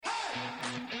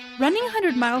running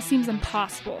 100 miles seems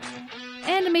impossible,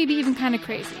 and maybe even kind of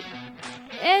crazy.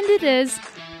 And it is,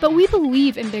 but we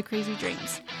believe in big crazy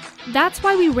dreams. That's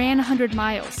why we ran 100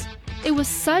 miles. It was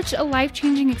such a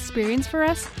life-changing experience for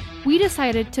us, we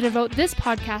decided to devote this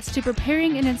podcast to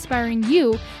preparing and inspiring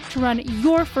you to run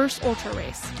your first ultra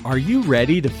race. Are you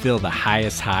ready to feel the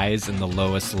highest highs and the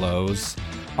lowest lows?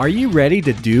 Are you ready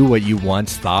to do what you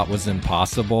once thought was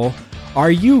impossible? Are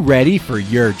you ready for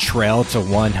your Trail to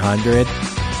 100?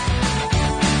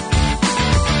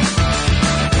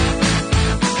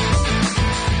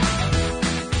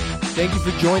 Thank you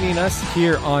for joining us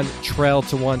here on Trail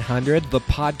to 100, the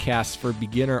podcast for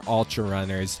beginner ultra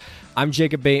runners. I'm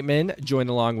Jacob Bateman. Joined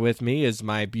along with me is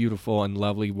my beautiful and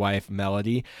lovely wife,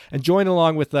 Melody. And joined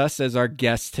along with us as our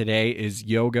guest today is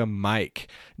Yoga Mike.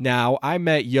 Now, I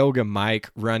met Yoga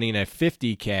Mike running a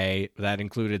 50K that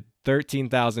included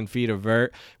 13,000 feet of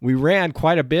vert. We ran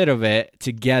quite a bit of it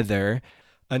together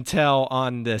until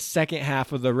on the second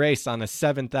half of the race on a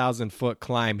 7,000 foot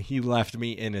climb, he left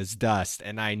me in his dust,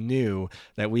 and I knew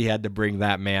that we had to bring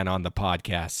that man on the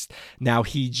podcast. Now,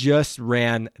 he just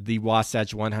ran the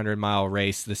Wasatch 100-mile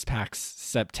race this past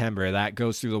September. That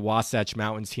goes through the Wasatch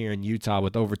Mountains here in Utah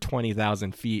with over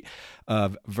 20,000 feet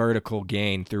of vertical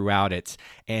gain throughout it,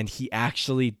 and he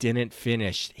actually didn't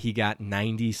finish. He got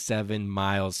 97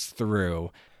 miles through.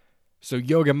 So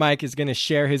Yoga Mike is going to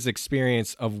share his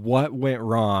experience of what went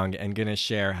wrong and going to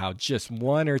share how just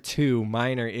one or two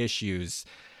minor issues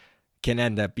can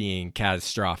end up being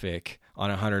catastrophic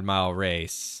on a 100-mile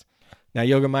race. Now,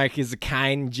 Yoga Mike is a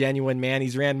kind, genuine man.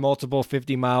 He's ran multiple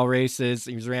 50-mile races.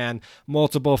 He's ran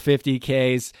multiple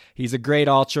 50Ks. He's a great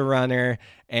ultra runner,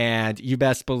 and you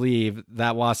best believe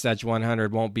that Wasatch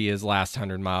 100 won't be his last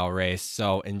 100-mile race.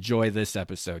 So enjoy this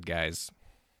episode, guys.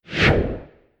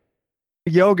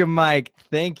 Yoga Mike,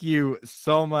 thank you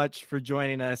so much for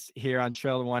joining us here on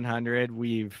Trail 100.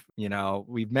 We've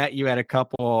met you at a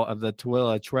couple of the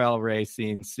Tooele Trail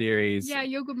Racing series. Yeah,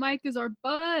 Yoga Mike is our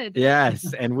bud.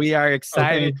 Yes, and we are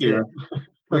excited.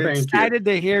 We're excited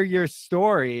to hear your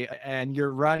story and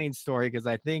your running story, because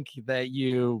I think that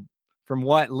you, from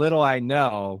what little I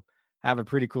know, have a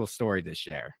pretty cool story to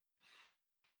share.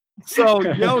 So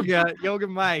Yoga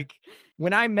Mike,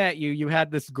 when I met you, you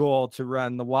had this goal to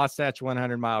run the Wasatch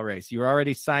 100-mile race. You were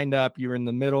already signed up. You were in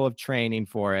the middle of training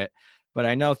for it, but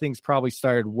I know things probably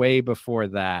started way before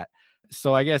that.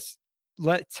 So I guess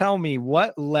tell me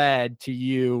what led to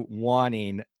you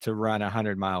wanting to run a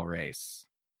 100-mile race.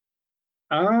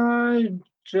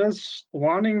 Just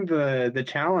wanting the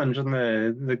challenge and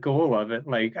the goal of it.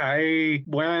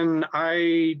 When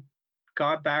I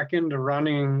got back into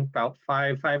running about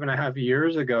five and a half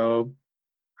years ago,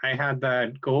 I had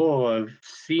that goal of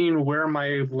seeing where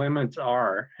my limits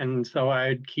are. And so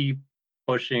I'd keep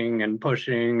pushing and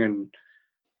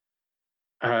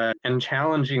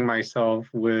challenging myself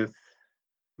with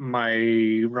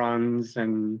my runs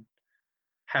and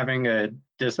having a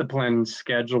disciplined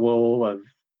schedule of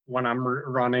when I'm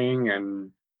running and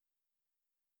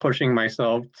pushing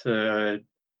myself to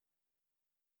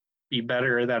be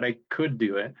better that I could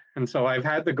do it. And so I've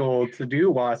had the goal to do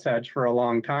Wasatch for a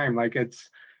long time.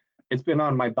 It's been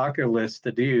on my bucket list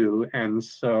to do. And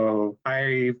so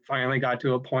I finally got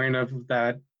to a point of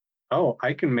that,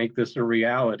 I can make this a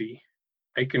reality.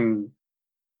 I can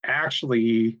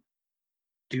actually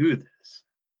do this.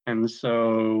 And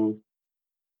so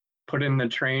put in the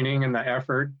training and the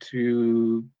effort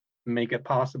to make it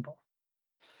possible.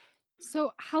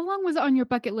 So how long was it on your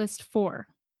bucket list for?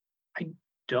 I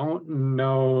don't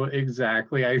know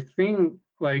exactly. I think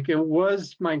it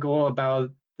was my goal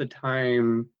about the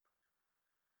time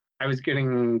I was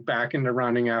getting back into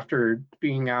running after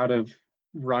being out of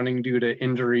running due to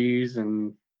injuries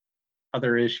and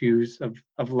other issues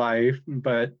of life.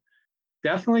 But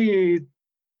definitely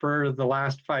for the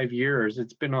last 5 years,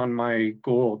 it's been on my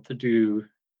goal to do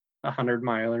a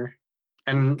 100-miler,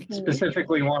 and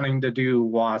specifically wanting to do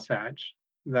Wasatch.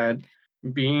 That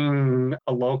being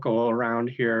a local around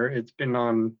here, it's been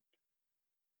on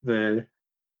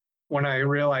when I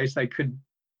realized I could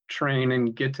train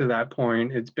and get to that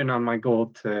point, it's been on my goal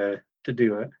to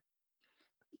do it.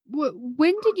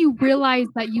 When did you realize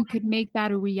that you could make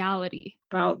that a reality?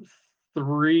 About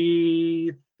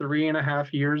three and a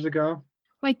half years ago.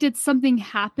 Did something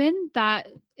happen that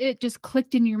it just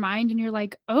clicked in your mind and you're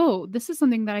like, oh, this is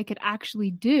something that I could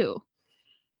actually do?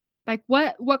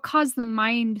 What caused the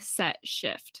mindset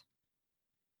shift?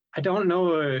 I don't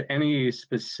know any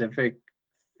specific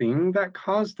thing that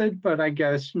caused it, but I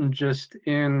guess just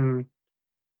in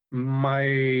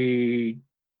my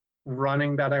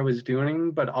running that I was doing,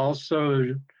 but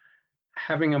also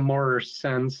having a more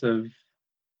sense of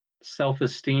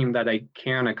self-esteem that I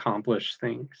can accomplish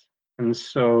things. And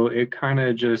so it kind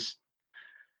of just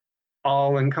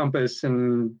all encompassed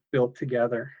and built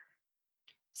together.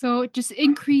 So it just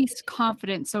increased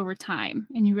confidence over time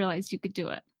and you realized you could do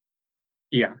it.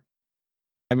 Yeah.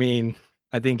 I mean,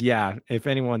 I think, yeah, if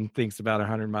anyone thinks about a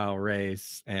 100-mile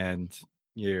race and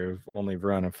you've only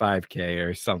run a 5K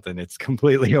or something, it's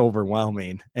completely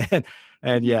overwhelming.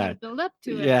 And You yeah, gotta build up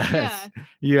to it. yes, Yeah.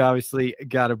 you obviously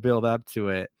got to build up to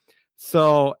it.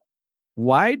 So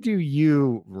why do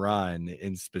you run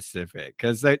in specific?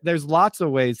 Because there's lots of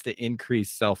ways to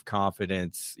increase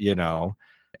self-confidence,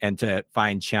 and to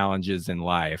find challenges in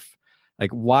life.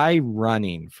 Like, why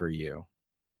running for you?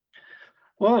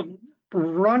 Well,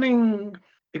 running,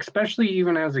 especially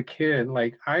even as a kid,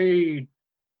 like I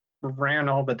ran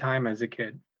all the time as a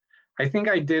kid. I think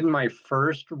I did my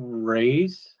first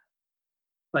race,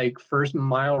 like first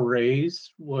mile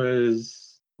race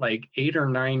was like 8 or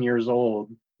 9 years old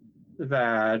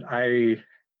that I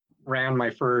ran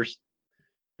my first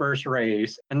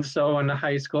race. And so in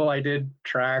high school I did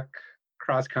track,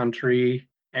 cross country,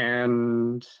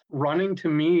 and running to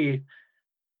me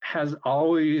has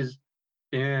always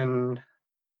been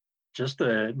just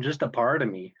a part of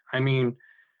me. I mean,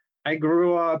 I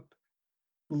grew up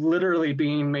literally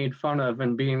being made fun of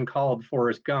and being called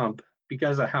Forrest Gump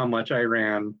because of how much I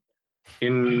ran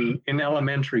in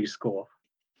elementary school.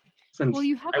 Since Well,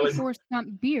 you have I a was, Forrest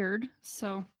Gump beard,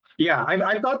 so yeah,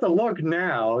 I've got the look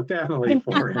now, definitely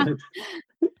for it.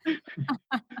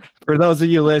 For those of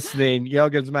you listening,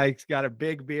 Yogan's Mike's got a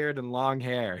big beard and long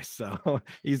hair, so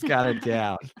he's got it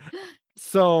down.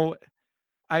 So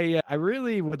I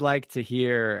really would like to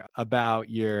hear about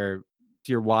your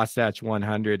Wasatch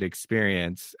 100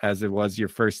 experience, as it was your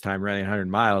first time running 100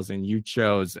 miles, and you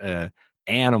chose a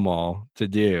animal to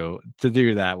do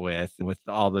that with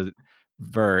all the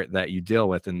vert that you deal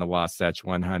with in the Wasatch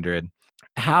 100.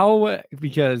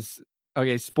 Because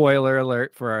okay, spoiler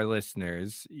alert for our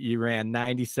listeners, you ran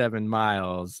 97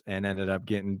 miles and ended up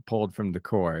getting pulled from the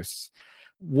course.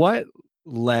 What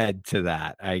led to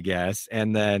that, I guess?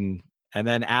 And then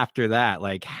after that,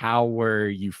 like, how were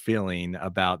you feeling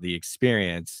about the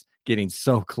experience getting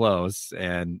so close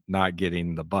and not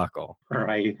getting the buckle?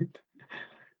 Right.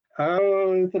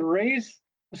 The race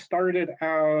started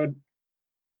out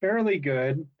fairly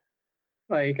good.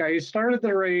 Like I started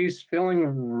the race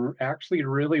feeling actually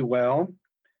really well.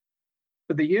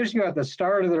 But the issue at the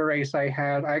start of the race I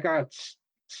got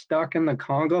stuck in the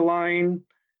conga line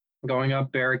going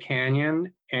up Bear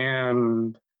Canyon.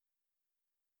 And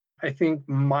I think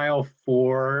mile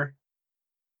 4,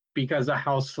 because of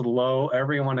how slow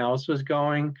everyone else was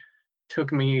going,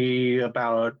 took me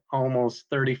about almost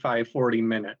 35, 40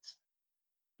 minutes.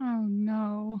 oh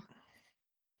no.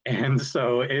 And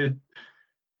so it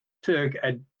took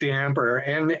a damper,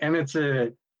 and it's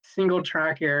a single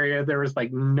track area. There was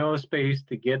like no space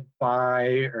to get by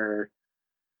or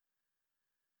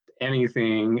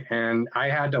anything, and I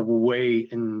had to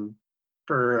wait and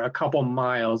for a couple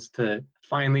miles to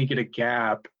finally get a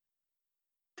gap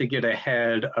to get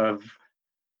ahead of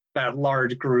that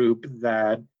large group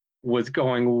that was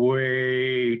going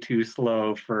way too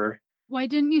slow for. Why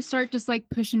didn't you start just like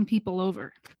pushing people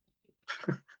over?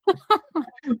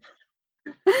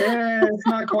 It's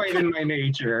not quite in my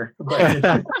nature,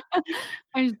 but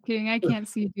I'm just kidding. I can't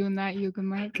see you doing that, Yoga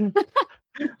Mike.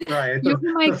 right.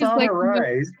 Yoga Mike is like the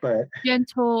rise, but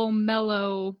gentle,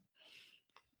 mellow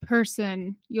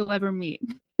person you'll ever meet.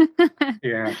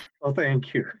 yeah. Well,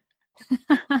 thank you.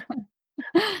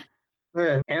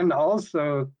 And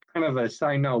also, kind of a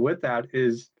side note with that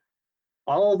is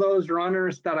all those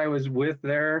runners that I was with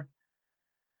there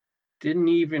didn't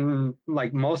even,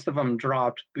 like, most of them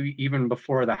dropped even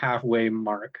before the halfway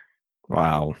mark.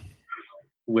 Wow.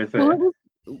 With it.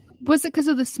 Was it because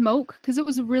of the smoke? Because it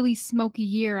was a really smoky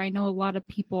year. I know a lot of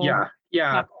people.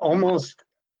 Yeah. Almost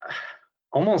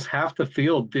half the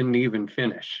field didn't even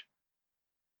finish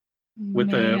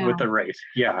with the race.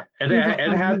 Yeah, it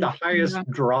had the highest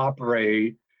drop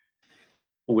rate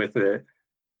with it.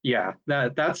 Yeah,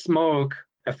 that smoke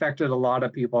affected a lot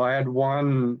of people. I had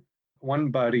one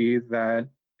buddy that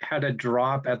had a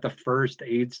drop at the first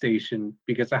aid station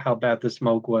because of how bad the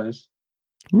smoke was.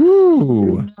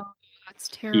 Ooh. No, that's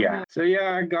terrible. Yeah. So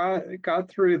yeah, I got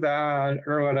through that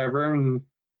or whatever, and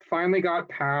finally got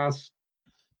past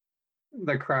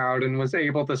the crowd and was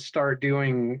able to start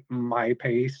doing my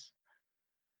pace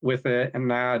with it,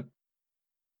 and that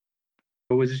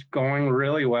was going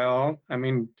really well. I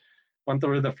mean, went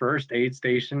through the first aid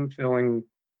station feeling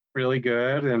really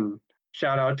good, and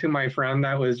shout out to my friend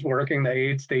that was working the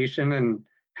aid station and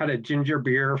had a ginger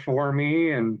beer for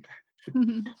me, and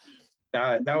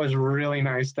That was really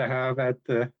nice to have at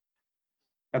the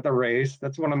race.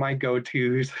 That's one of my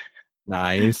go-tos.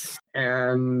 Nice.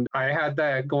 And I had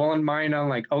that goal in mind. I'm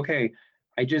like, okay,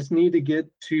 I just need to get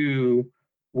to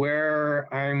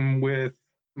where I'm with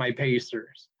my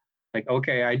pacers. Like,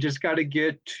 okay, I just got to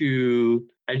get to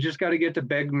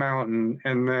Big Mountain,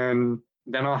 and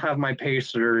then I'll have my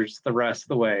pacers the rest of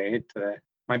the way.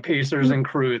 My pacers and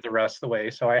crew the rest of the way.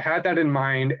 So I had that in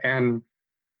mind and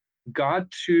got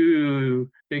to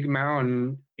Big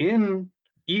Mountain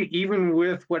even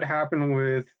with what happened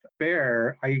with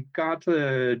Bear. I got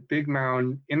to Big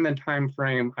Mountain in the time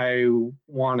frame I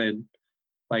wanted,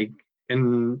 like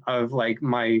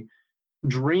my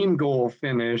dream goal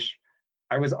finish.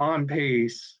 I was on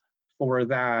pace for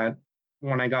that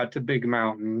when I got to Big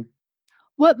Mountain.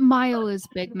 What mile is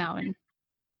Big Mountain?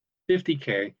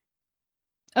 50K.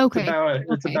 Okay.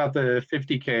 It's about the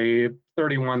 50K,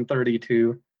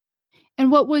 31:32.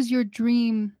 And what was your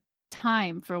dream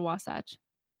time for Wasatch?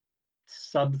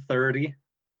 Sub 30.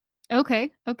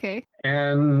 Okay.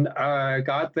 And I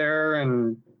got there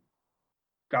and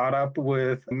met up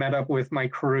with my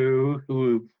crew,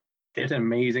 who did an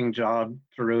amazing job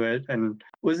through it, and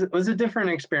was a different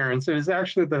experience. It was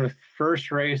actually the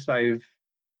first race I've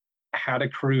had a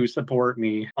crew support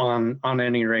me on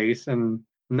any race, and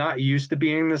not used to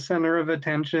being the center of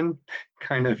attention.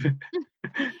 Kind of.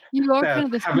 You are kind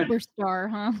of the superstar,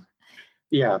 huh?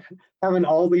 Yeah, having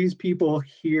all these people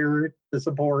here to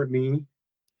support me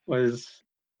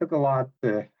took a lot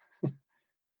to.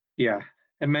 Yeah,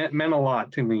 it meant a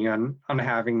lot to me on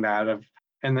having that.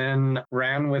 And then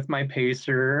ran with my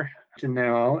pacer,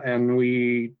 Janelle, and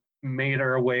we made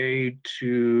our way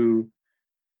to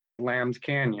Lambs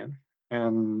Canyon,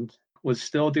 and was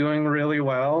still doing really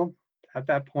well at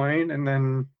that point. And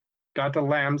then got to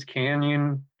Lambs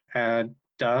Canyon at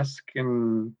dusk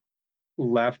and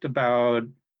left about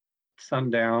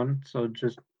sundown. So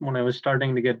just when it was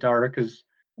starting to get dark is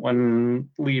when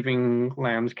leaving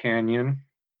Lambs Canyon.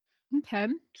 Okay.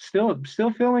 Still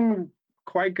feeling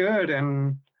quite good,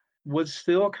 and was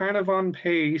still kind of on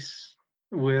pace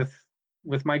with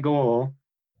my goal,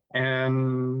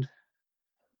 and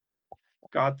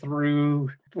got through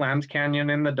Lambs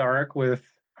Canyon in the dark with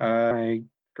my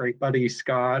great buddy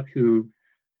Scott, who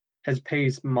has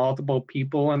paced multiple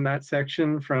people in that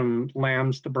section from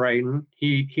Lambs to Brighton.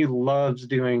 He loves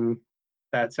doing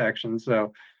that section.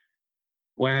 So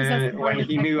when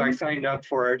he knew I signed up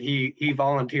for it, he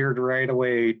volunteered right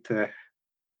away to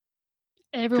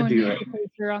Everyone do needs a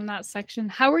pacer on that section.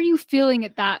 How are you feeling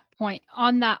at that point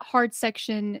on that hard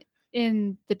section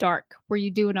in the dark? Were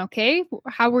you doing okay?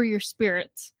 How were your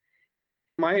spirits?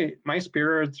 My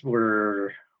spirits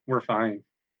were fine.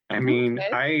 I mean,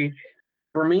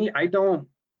 for me, I don't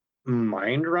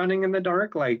mind running in the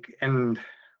dark. And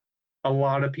a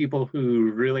lot of people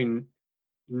who really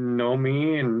know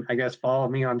me and I guess follow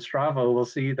me on Strava will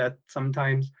see that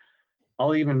sometimes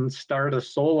I'll even start a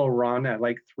solo run at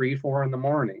 3-4 in the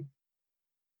morning.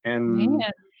 And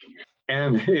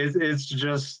it's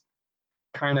just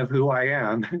kind of who I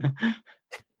am.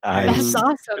 That's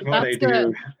awesome.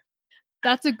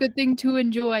 That's a good thing to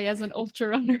enjoy as an ultra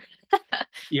runner.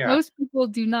 Yeah. Most people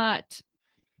do not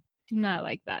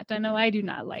like that. I know I do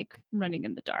not like running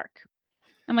in the dark.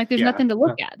 I'm like, there's nothing to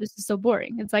look at. This is so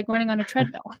boring. It's like running on a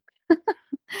treadmill.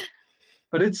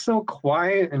 But it's so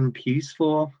quiet and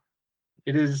peaceful.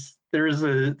 It is. There's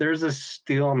a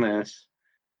stillness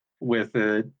with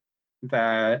it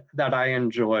that I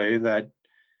enjoy, that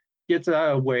gets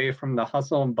away from the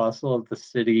hustle and bustle of the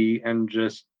city, and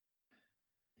just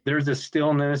there's a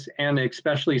stillness, and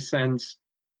especially since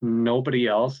nobody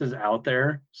else is out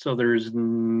there, so there's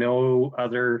no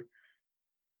other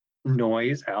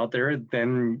noise out there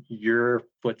than your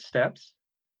footsteps.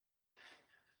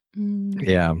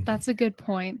 Yeah, that's a good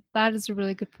point. That is a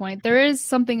really good point. There is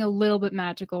something a little bit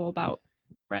magical about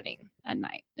running at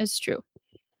night. It's true.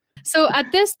 So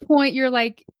at this point,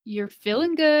 you're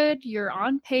feeling good, you're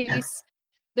on pace.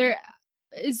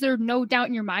 Is there no doubt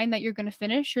in your mind that you're going to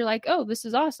finish? You're like, oh, this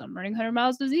is awesome. Running 100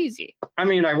 miles is easy. I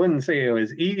mean, I wouldn't say it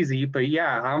was easy, but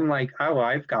yeah, I'm like, oh,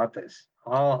 I've got this.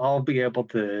 I'll be able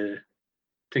to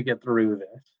get through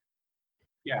this.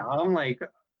 Yeah, I'm like,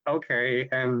 okay.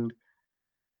 And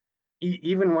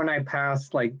even when I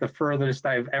passed the furthest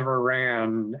I've ever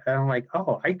ran, I'm like,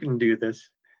 oh, I can do this.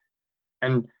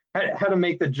 And I had to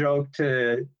make the joke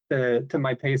to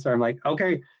my pacer. I'm like,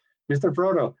 okay, Mr.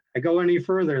 Frodo, I go any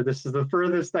further, this is the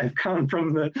furthest I've gone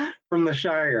from the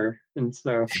Shire. And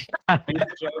so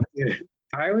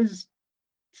I was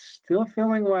still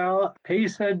feeling well.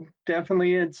 Pace had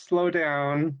slowed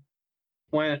down.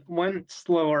 went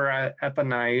slower at the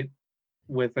night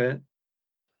with it,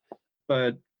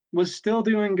 but was still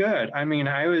doing good. I mean,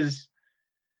 I was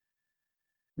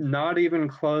not even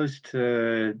close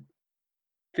to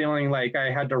feeling like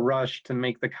I had to rush to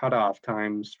make the cutoff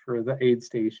times for the aid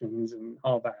stations and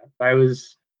all that. I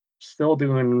was still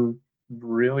doing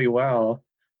really well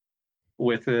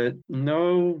with it.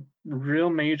 No real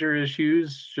major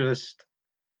issues, just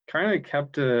kind of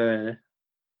kept a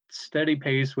steady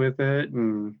pace with it.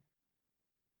 And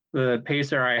the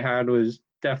pacer I had was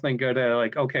definitely good at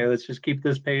like, okay, let's just keep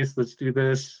this pace, let's do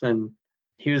this. And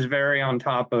he was very on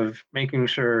top of making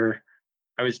sure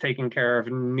I was taken care of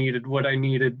and needed what I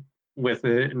needed with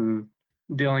it and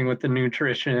dealing with the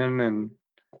nutrition and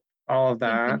all of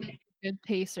that. Good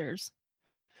pacers.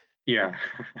 Yeah.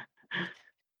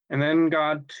 And then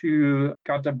got to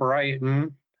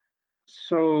Brighton.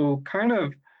 So kind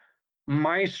of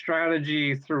my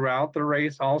strategy throughout the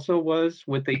race also was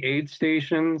with the aid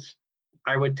stations.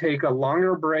 I would take a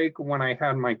longer break when I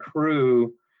had my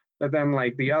crew, but then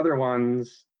like the other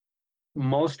ones,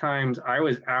 most times I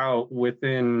was out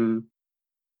within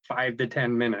 5 to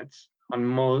 10 minutes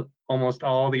on almost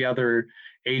all the other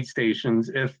aid stations,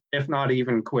 if not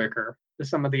even quicker.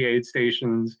 Some of the aid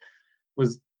stations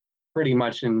was pretty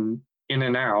much in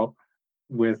and out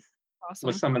with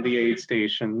Awesome. some of the aid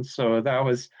stations. So that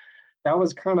was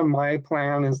kind of my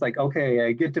plan is like, okay,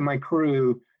 I get to my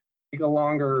crew, take a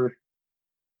longer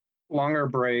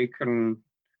break and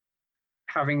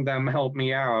having them help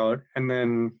me out and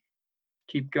then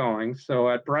keep going. So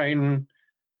at Brighton,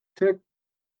 took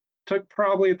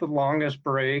probably the longest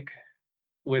break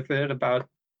with it, about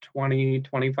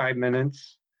 20-25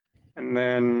 minutes. And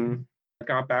then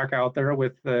got back out there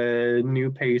with the new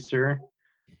pacer.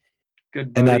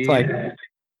 Good And buddy.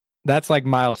 that's like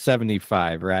mile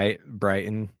 75, right?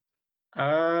 Brighton.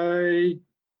 Yeah.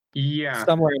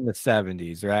 Somewhere in the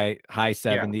 70s, right? High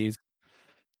 70s.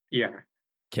 Yeah.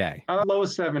 Okay. Low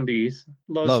 70s.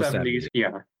 Low Low 70s.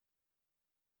 Yeah.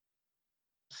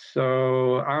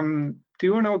 So I'm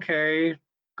doing okay,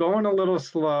 going a little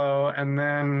slow, and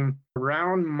then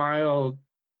around mile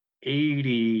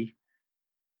 80,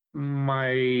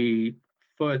 my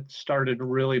foot started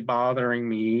really bothering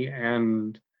me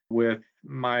and with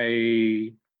my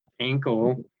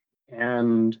ankle.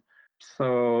 And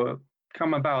so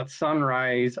come about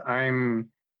sunrise,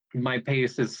 my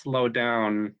pace is slowed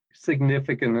down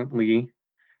significantly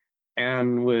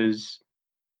and was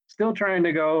still trying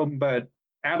to go, but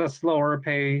at a slower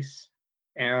pace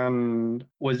and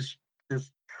was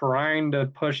just trying to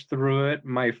push through it.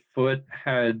 My foot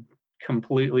had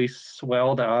completely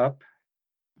swelled up,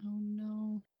 Oh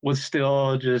no. was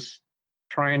still just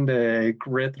trying to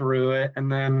grit through it.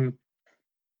 And then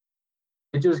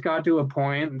it just got to a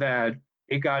point that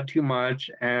it got too much.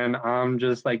 And I'm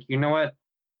just like, you know what?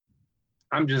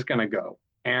 I'm just going to go.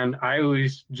 And I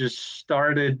always just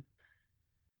started,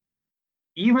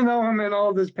 even though I'm in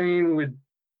all this pain, would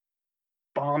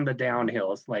bomb the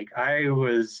downhills. Like I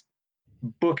was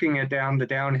booking it down the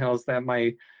downhills that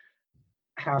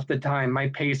half the time my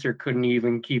pacer couldn't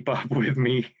even keep up with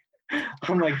me.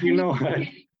 I'm like, you know what?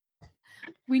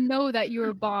 We know that you were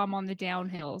a bomb on the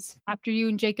downhills after you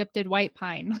and Jacob did White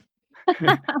Pine.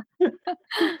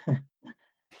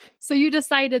 So you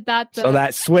decided that So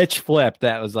that switch flip,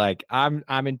 that was like, I'm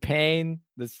in pain.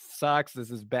 This sucks. This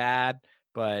is bad,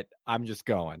 but I'm just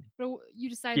going. you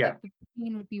decided that the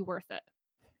pain would be worth it.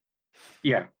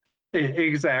 Yeah,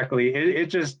 exactly. It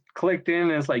just clicked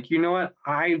in. It's like, you know what?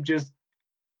 I just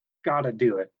got to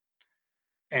do it.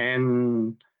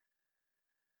 And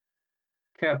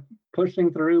kept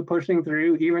pushing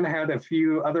through, even had a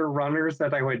few other runners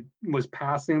that I was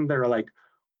passing. They're like,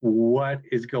 what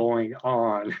is going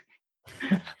on?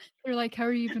 They're like, how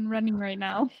are you even running right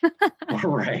now?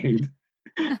 Right.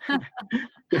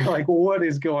 They're like, what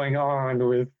is going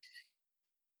on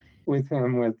with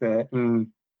him with it? And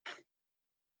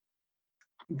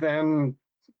then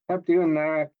kept doing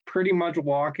that, pretty much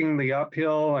walking the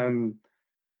uphill and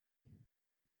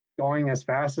going as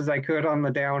fast as I could on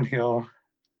the downhill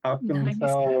up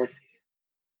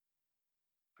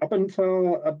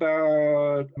until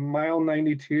about mile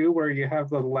 92, where you have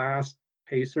the last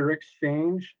pacer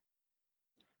exchange.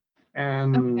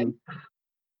 And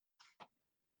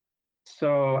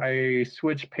so I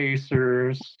switched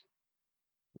pacers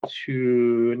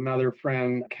to another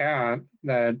friend, Kat,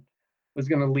 that was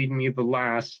going to lead me the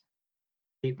last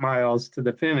 8 miles to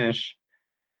the finish.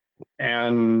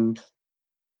 And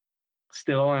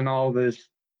still in all this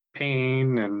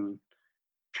pain and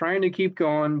trying to keep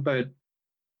going, but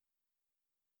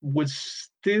was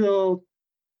still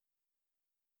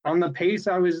on the pace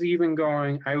I was even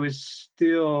going, I was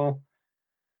still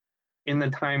in the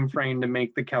time frame to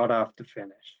make the cutoff to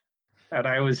finish. That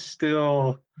I was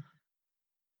still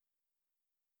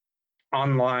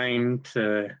online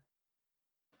to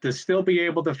still be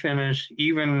able to finish,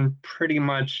 even pretty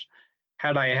much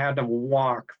had I had to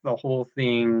walk the whole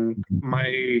thing,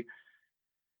 my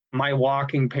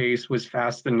walking pace was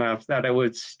fast enough that I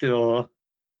would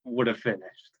have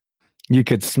finished. You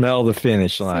could smell the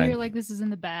finish So line. you're like, this is in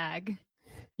the bag.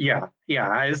 Yeah.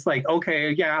 It's like,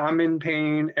 okay, yeah, I'm in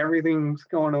pain. Everything's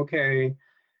going okay.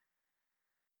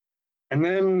 And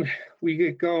then we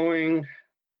get going.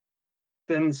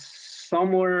 Then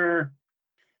somewhere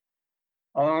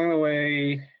along the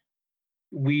way,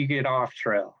 we get off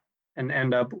trail and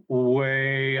end up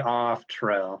way off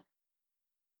trail.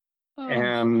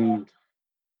 Oh.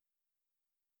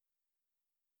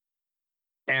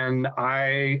 And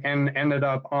I ended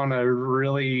up on a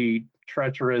really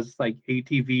treacherous like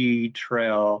ATV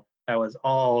trail that was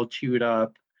all chewed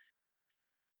up,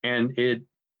 and it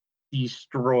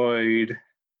destroyed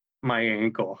my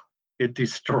ankle. It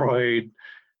destroyed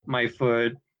my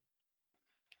foot.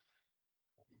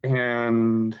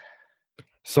 And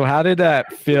so how did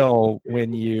that feel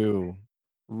when you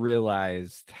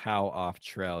realized how off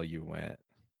trail you went?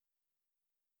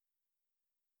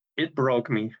 It broke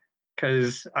me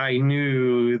because I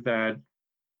knew that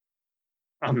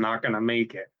I'm not going to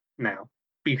make it now.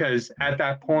 Because at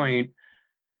that point,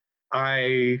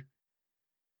 I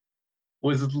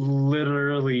was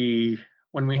literally,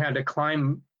 when we had to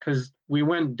climb, because we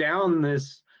went down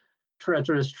this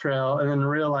treacherous trail and then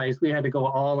realized we had to go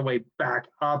all the way back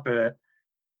up it.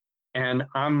 And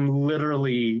I'm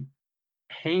literally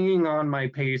hanging on my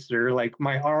pacer, like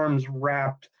my arms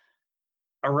wrapped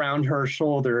around her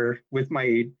shoulder with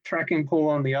my trekking pole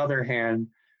on the other hand,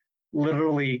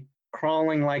 literally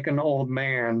crawling like an old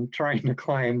man trying to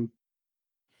climb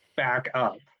back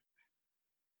up.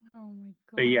 Oh my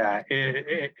god. But yeah,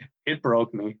 it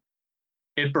broke me.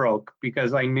 It broke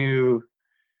because I knew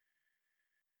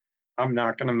I'm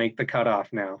not going to make the cutoff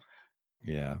now.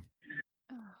 Yeah.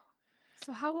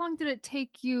 So how long did it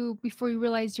take you before you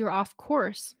realized you're off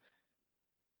course?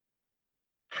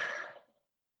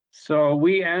 So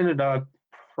we ended up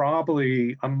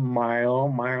probably a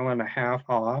mile and a half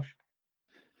off.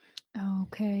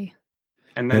 Okay.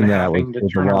 And then having to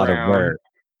turn around.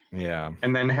 Yeah.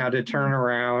 And then had to turn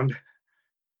around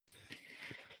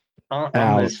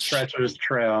on this treacherous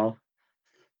trail.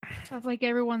 Sounds like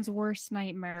everyone's worst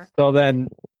nightmare. So then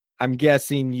I'm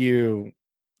guessing you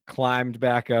climbed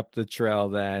back up the trail,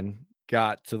 then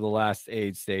got to the last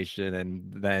aid station,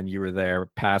 and then you were there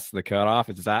past the cutoff.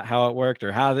 Is that how it worked,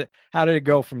 or how did it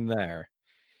go from there?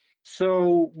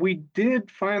 So we did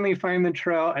finally find the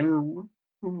trail, and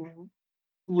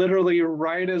literally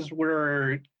right as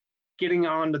we're getting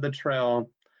onto the trail,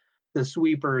 the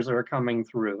sweepers are coming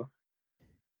through.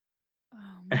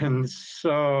 Oh, and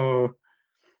so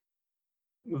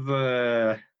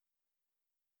the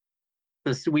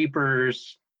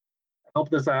sweepers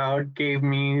helped us out, gave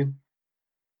me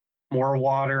more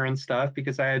water and stuff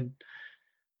because I had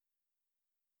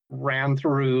ran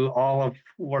through all of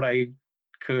what I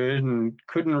could and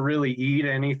couldn't really eat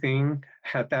anything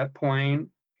at that point,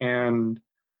 and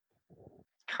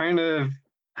kind of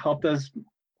helped us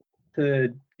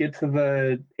to get to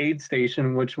the aid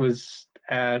station, which was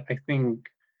at, I think,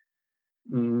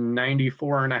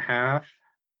 94 and a half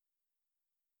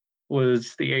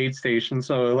was the aid station.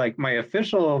 So like my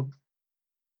official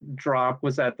drop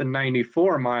was at the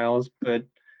 94 miles, but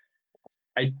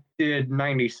I did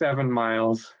 97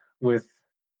 miles with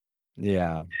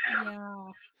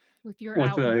with your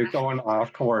going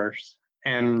off course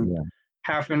and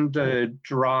having to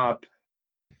drop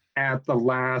at the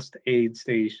last aid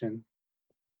station.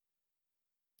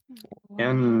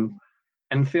 Wow.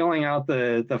 And filling out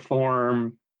the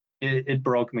form, it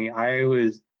broke me. I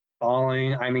was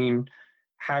bawling. I mean,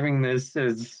 having this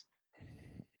as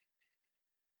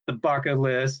the bucket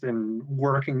list and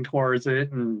working towards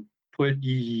it and put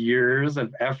years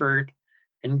of effort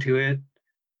into it,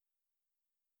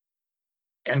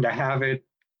 and to have it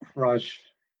crush.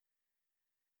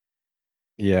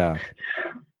 Yeah.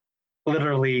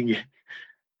 Literally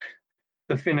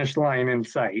the finish line in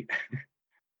sight.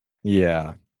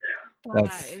 Yeah.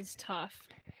 That is tough.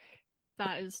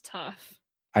 That is tough.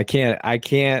 I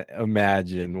can't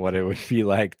imagine what it would be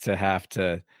like to have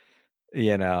to,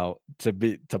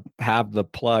 to have the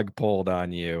plug pulled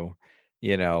on you,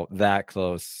 that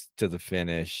close to the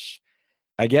finish.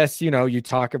 I guess, you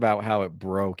talk about how it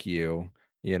broke you.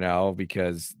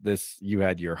 because you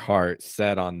had your heart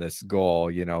set on this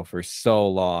goal, for so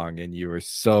long, and you were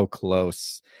so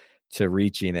close to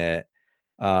reaching it.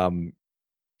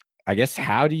 I guess,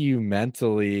 how do you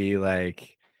mentally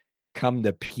come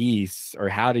to peace, or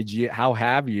how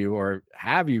have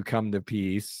you come to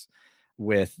peace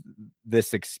with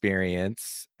this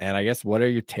experience? And I guess, what are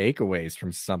your takeaways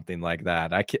from something like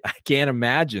that? I can't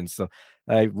imagine. So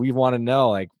we want to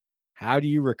know, how do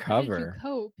you recover? How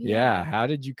did you cope? Yeah. How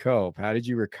did you cope? How did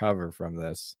you recover from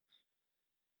this?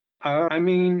 I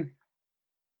mean,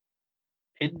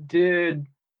 it did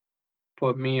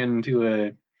put me into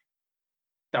a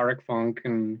dark funk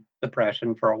and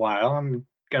depression for a while. I'm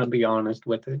gonna be honest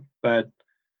with it, but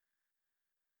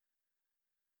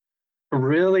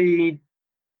really,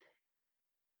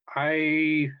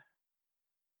 I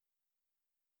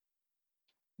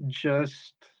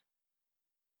just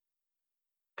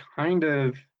kind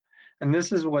of, and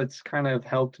this is what's kind of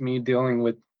helped me dealing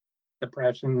with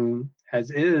depression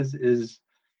as is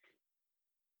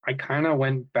I kind of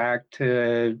went back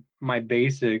to my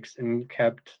basics and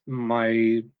kept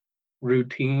my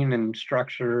routine and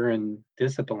structure and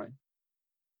discipline.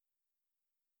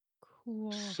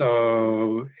 Cool.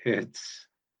 So it's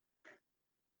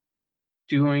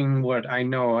doing what I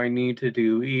know I need to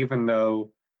do, even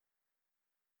though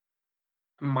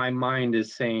my mind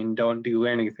is saying don't do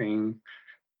anything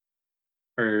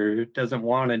or doesn't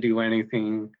want to do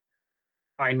anything.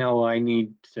 I know I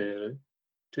need to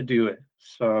do it.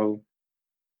 So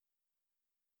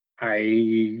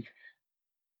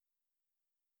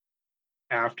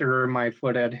after my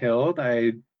foot had healed,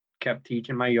 I kept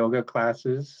teaching my yoga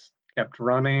classes, kept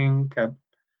running, kept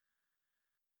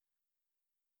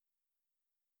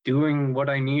doing what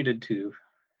I needed to,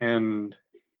 and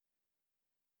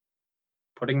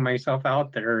putting myself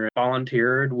out there.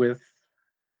 Volunteered with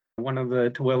one of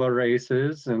the Tooele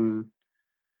races and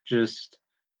just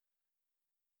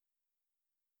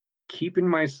keeping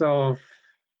myself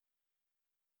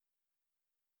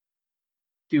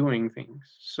doing things.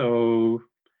 So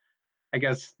I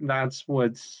guess that's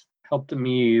what's helped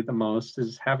me the most,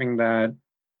 is having that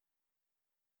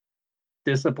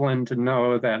discipline to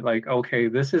know that, okay,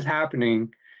 this is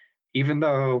happening, even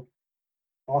though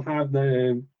I'll have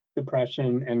the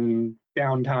depression and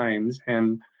down times,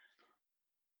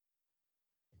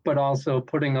 but also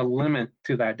putting a limit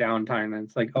to that downtime. And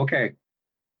it's okay,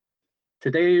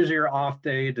 today is your off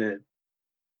day to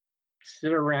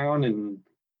sit around and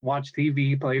watch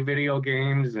TV, play video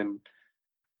games, and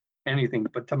anything.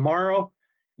 But tomorrow,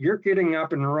 you're getting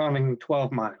up and running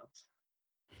 12 miles.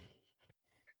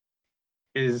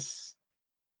 Is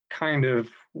kind of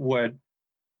what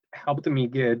helped me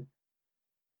get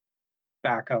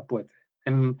back up with it.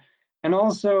 And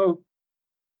also,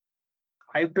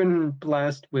 I've been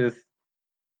blessed with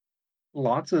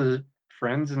lots of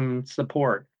friends and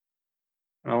support,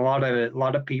 and a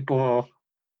lot of people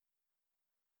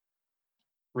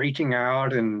reaching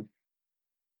out and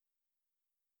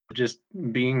just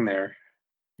being there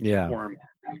for me.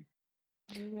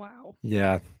 Wow.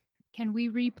 Yeah. Can we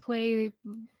replay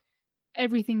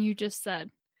everything you just said?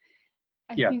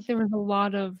 I think there was a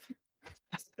lot of,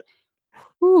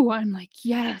 I'm like,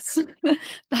 yes,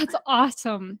 that's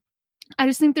awesome. I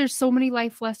just think there's so many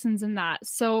life lessons in that.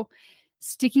 So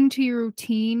sticking to your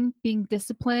routine, being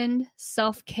disciplined,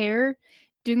 self-care,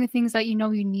 doing the things that you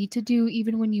know you need to do,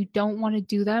 even when you don't want to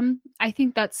do them. I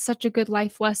think that's such a good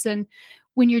life lesson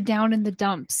when you're down in the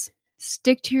dumps.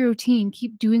 Stick to your routine,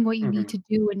 keep doing what you need to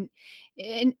do,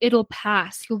 and it'll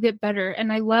pass. You'll get better.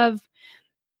 And I love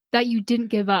that you didn't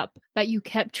give up, that you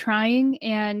kept trying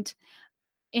and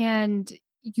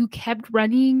you kept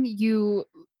running.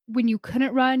 When you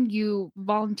couldn't run, you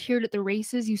volunteered at the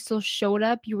races, you still showed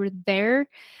up, you were there,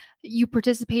 you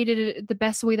participated the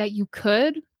best way that you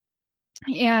could.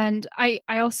 And I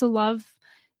also love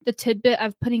the tidbit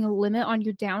of putting a limit on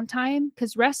your downtime,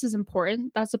 because rest is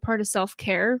important. That's a part of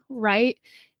self-care, right?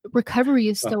 Recovery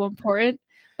is so important,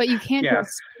 but you can't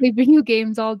just play video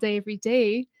games all day, every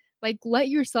day. Let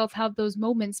yourself have those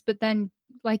moments, but then,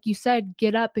 like you said,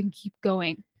 get up and keep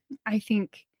going. I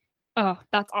think,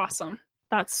 that's awesome.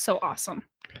 That's so awesome.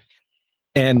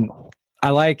 And I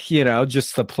like,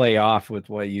 just to play off with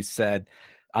what you said,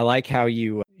 I like how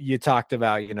you talked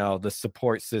about, the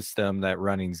support system that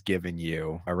running's given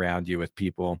you around you with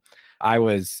people. I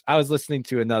was listening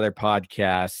to another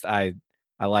podcast. I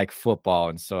like football.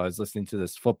 And so I was listening to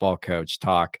this football coach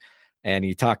talk, and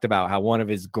he talked about how one of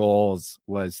his goals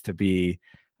was to be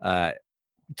on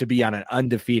an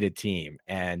undefeated team.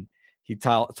 And he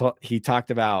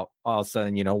talked about, all of a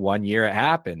sudden, 1 year it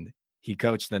happened. He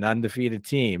coached an undefeated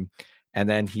team, And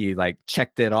then he like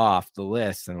checked it off the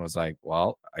list and was like,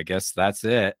 well, I guess that's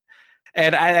it.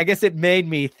 And I guess it made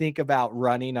me think about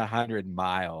running 100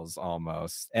 miles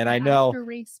almost. And I know after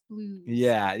race blues.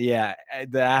 Yeah,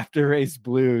 the after race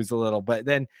blues a little. But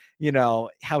then,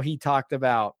 how he talked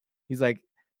about, he's like,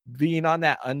 being on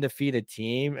that undefeated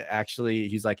team, actually,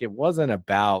 he's like, it wasn't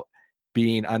about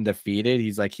being undefeated.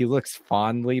 He's like, he looks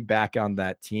fondly back on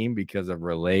that team because of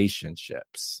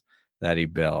relationships that he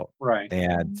built. Right.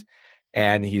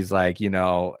 And he's like,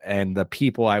 and the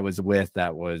people I was with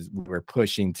we're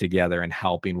pushing together and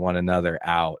helping one another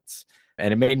out.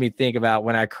 And it made me think about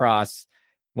when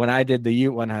I did the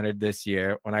Ute 100 this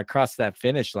year, when I crossed that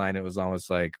finish line, it was almost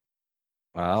like,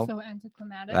 well, so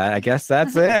anticlimactic. I guess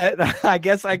that's it. I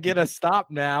guess I get a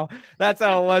stop now. That's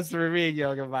how it was for me,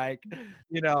 Yoga Mike.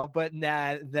 But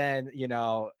then,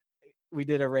 we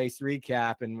did a race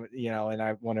recap and,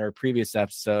 in one of our previous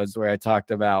episodes where I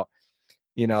talked about,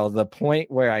 the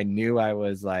point where I knew I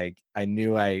was like, I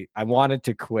wanted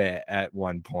to quit at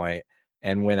one point.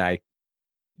 And when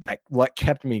what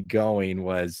kept me going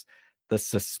was the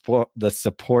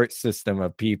support system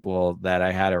of people that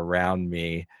I had around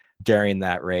me during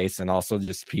that race, and also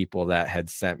just people that had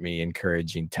sent me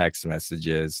encouraging text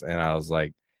messages. And I was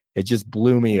like, it just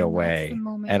blew me away.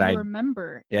 And I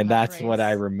remember. And that's what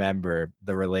I remember,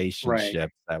 the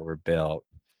relationships that were built.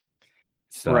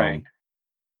 So, right.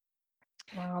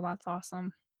 Wow, that's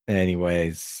awesome.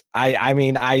 Anyways, I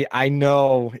mean, I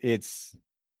know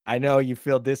you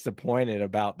feel disappointed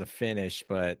about the finish,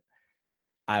 but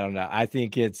I don't know. I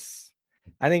think it's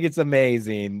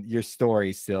amazing, your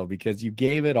story still, because you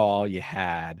gave it all you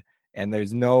had, and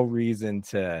there's no reason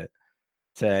to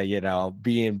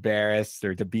be embarrassed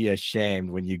or to be ashamed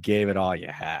when you gave it all you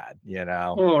had,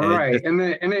 Oh, right. And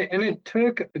it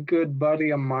took a good buddy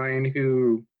of mine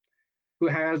who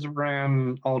has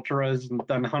ran ultras and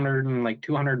done 100 and like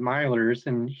 200 milers,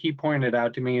 and he pointed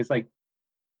out to me, he's like,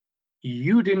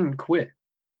 you didn't quit.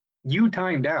 You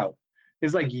timed out.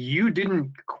 It's like, you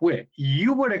didn't quit.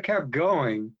 You would have kept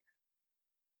going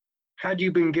had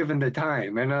you been given the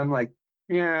time. And I'm like,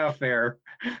 yeah, fair.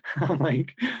 I'm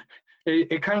like,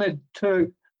 it kind of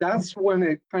took, that's when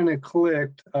it kind of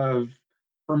clicked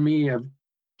for me of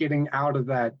getting out of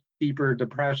that deeper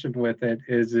depression with it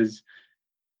is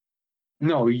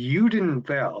no, you didn't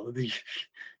fail.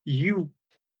 You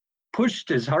pushed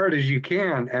as hard as you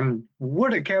can and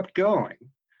would have kept going.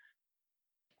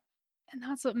 And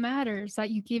that's what matters, that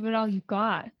you gave it all you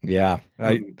got. Yeah.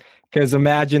 Because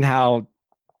imagine how,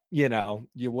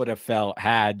 you would have felt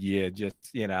had you just,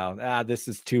 this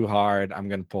is too hard, I'm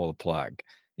going to pull the plug,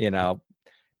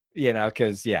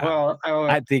 because, yeah. Well,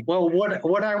 I think. Well,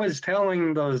 what I was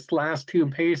telling those last two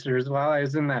pacers while I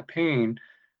was in that pain,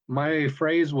 my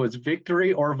phrase was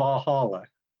victory or Valhalla.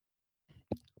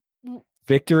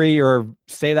 Victory, or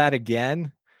say that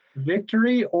again?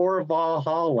 Victory or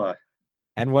Valhalla.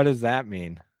 And what does that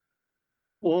mean?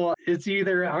 Well, it's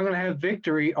either I'm going to have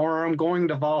victory or I'm going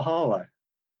to Valhalla.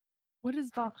 What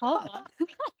is Valhalla?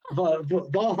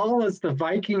 Valhalla is the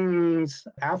Vikings'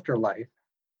 afterlife.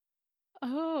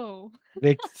 Oh.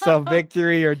 So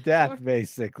victory or death,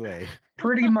 basically.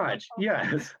 Pretty much,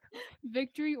 yes.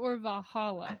 Victory or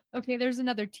Valhalla. Okay, there's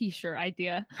another t-shirt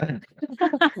idea.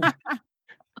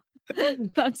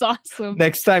 That's awesome.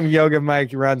 Next time Yoga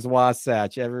Mike runs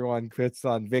Wasatch, everyone puts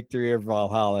on Victory or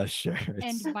Valhalla shirts.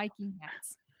 And Viking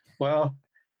hats. Well,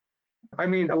 I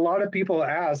mean, a lot of people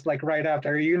ask, like, right after,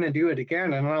 are you going to do it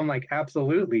again? And I'm like,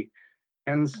 absolutely.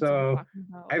 And so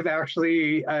I've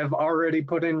already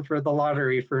put in for the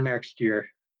lottery for next year.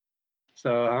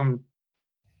 So I'm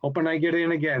hoping I get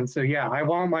in again. So yeah, I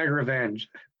want my revenge.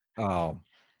 Oh.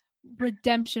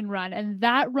 Redemption run. And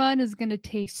that run is going to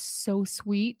taste so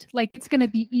sweet. Like, it's going to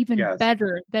be even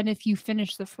better than if you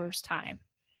finish the first time.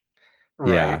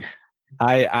 Right. Yeah.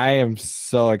 I am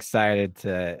so excited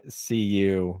to see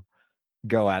you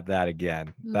go at that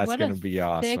again. That's going to be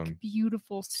awesome. Thick,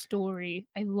 beautiful story.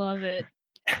 I love it.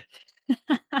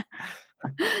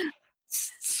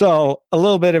 So a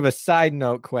little bit of a side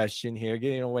note question here,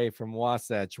 getting away from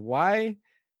Wasatch.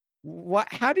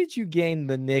 How did you gain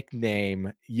the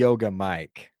nickname Yoga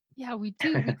Mike? Yeah, we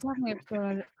do. We definitely have to throw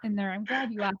it in there. I'm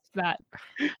glad you asked that.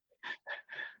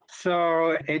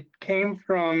 So it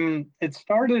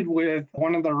started with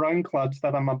one of the run clubs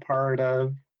that I'm a part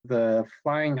of, the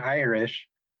Flying Irish.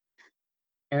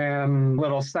 And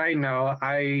little side note,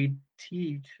 I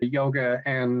teach yoga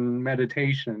and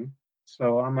meditation.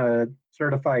 So I'm a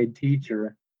certified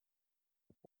teacher.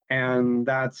 And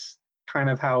that's kind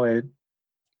of how it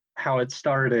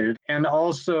started. And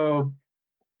also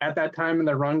at that time in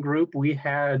the run group, we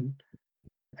had,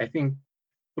 I think,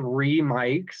 3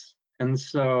 mics. And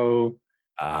so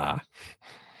Ah,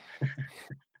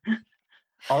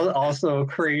 also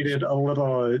created a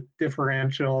little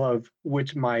differential of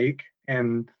which mic,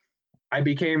 and I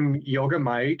became Yoga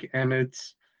Mike, and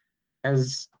it's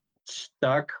has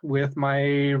stuck with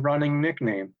my running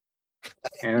nickname.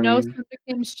 And some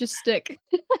nicknames just stick.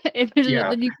 If there's yeah,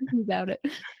 nothing you can do about it.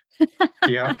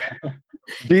 yeah,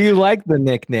 do you like the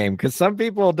nickname? Because some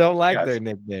people don't like yes. their I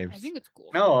nicknames. think it's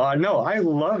cool. No, I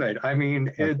love it. I mean,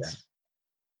 Okay.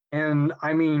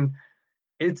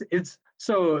 it's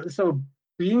so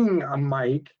being a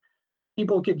Mike,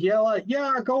 people could yell at,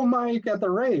 yeah, go Mike at the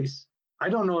race. I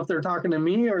don't know if they're talking to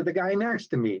me or the guy next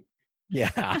to me.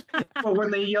 Yeah. But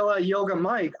when they yell at Yoga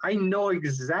Mike, I know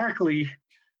exactly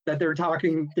that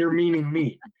they're meaning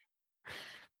me.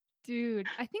 Dude,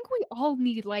 I think we all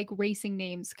need like racing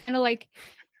names, kind of like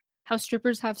how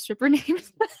strippers have stripper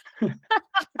names.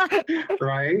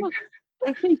 Right?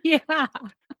 Yeah.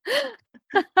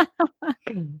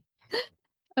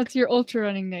 That's your ultra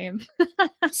running name.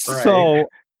 So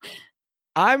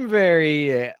I've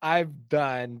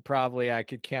done probably, I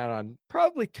could count on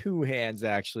probably 2 hands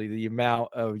actually, the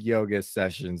amount of yoga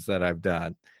sessions that I've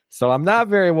done. So I'm not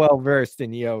very well versed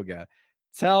in yoga.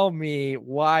 Tell me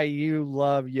why you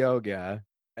love yoga,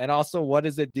 and also what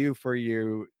does it do for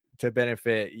you to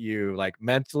benefit you, like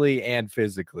mentally and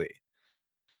physically?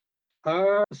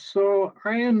 So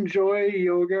I enjoy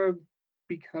yoga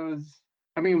because,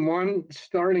 I mean, one,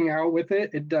 starting out with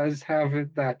it, it does have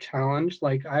that challenge.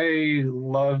 Like, I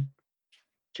love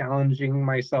challenging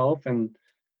myself and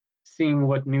seeing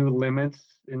what new limits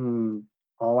in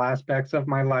all aspects of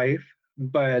my life.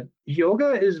 But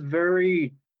yoga is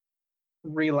very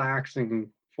relaxing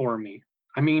for me.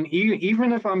 I mean,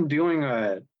 even if I'm doing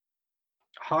a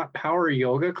hot power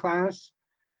yoga class,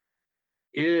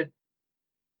 it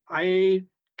I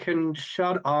can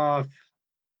shut off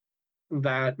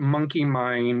that monkey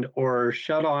mind or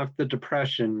shut off the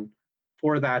depression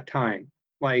for that time.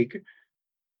 Like,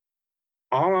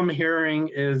 all I'm hearing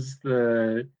is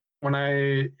the when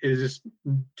I is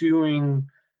doing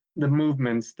the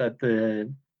movements that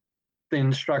the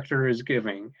instructor is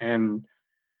giving, and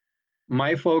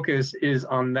my focus is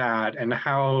on that and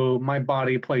how my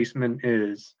body placement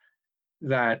is,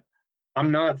 that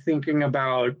I'm not thinking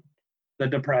about the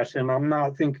depression, I'm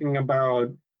not thinking about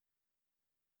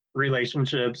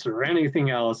relationships or anything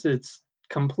else. It's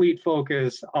complete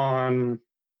focus on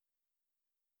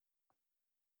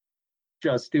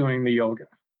just doing the yoga.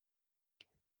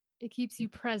 It keeps you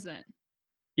present.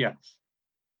 Yes.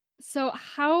 So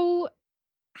how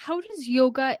does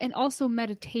yoga and also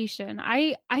meditation?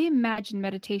 I imagine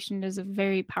meditation is a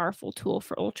very powerful tool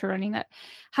for ultra running. That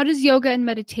how does yoga and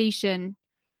meditation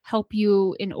help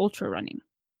you in ultra running?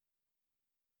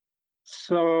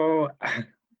 So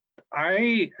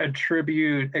I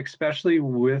attribute, especially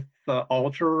with the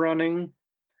ultra running,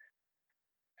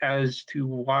 as to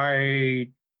why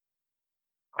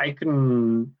I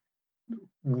can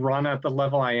run at the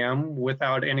level I am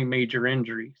without any major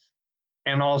injuries.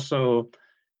 And also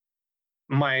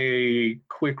my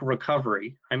quick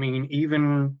recovery. I mean,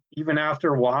 even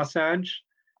after Wasatch,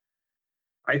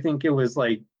 I think it was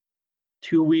like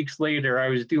 2 weeks later, I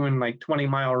was doing like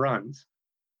 20-mile runs.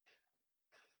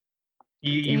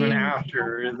 Even Dang.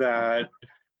 after that,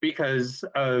 because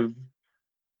of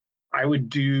I would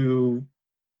do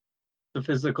the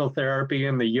physical therapy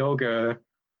and the yoga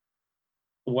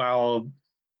while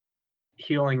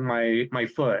healing my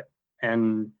foot,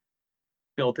 and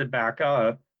built it back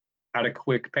up at a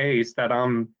quick pace that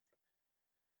I'm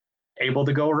able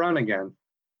to go run again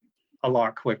a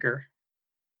lot quicker.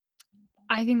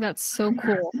 I think that's so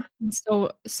cool. And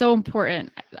so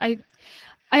important.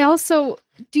 I also,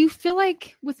 do you feel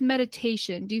like with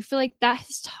meditation, do you feel like that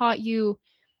has taught you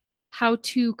how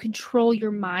to control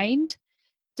your mind?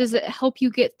 Does it help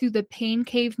you get through the pain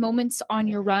cave moments on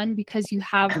your run because you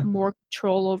have more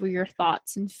control over your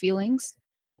thoughts and feelings?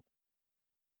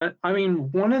 I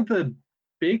mean, one of the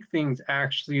big things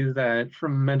actually that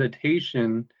from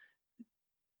meditation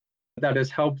that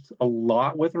has helped a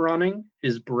lot with running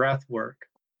is breath work,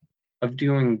 of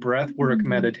doing breath work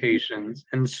meditations.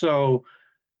 And so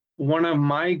one of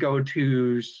my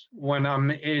go-tos when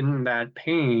I'm in that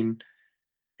pain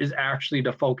is actually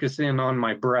to focus in on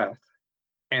my breath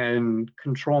and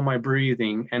control my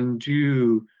breathing and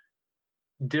do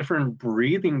different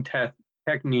breathing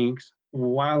techniques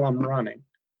while I'm running.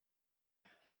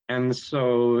 And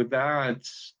so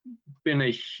that's been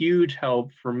a huge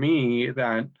help for me,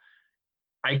 that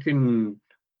I can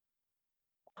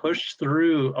push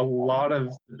through a lot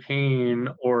of pain,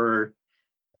 or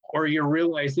you're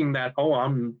realizing that, oh,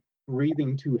 I'm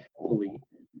breathing too heavily.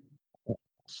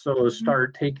 So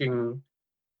start taking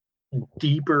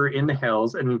deeper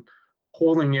inhales and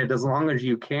holding it as long as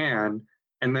you can,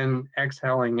 and then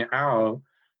exhaling out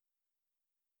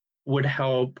would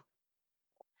help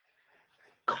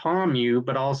calm you,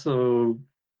 but also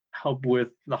help with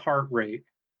the heart rate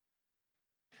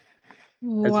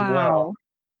as well. Wow.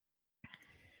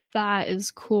 That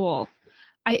is cool.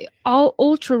 All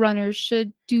ultra runners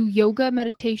should do yoga,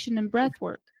 meditation, and breath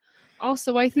work.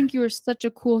 Also, I think you are such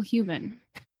a cool human.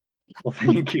 Well,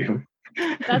 thank you.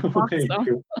 That's Thank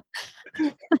awesome.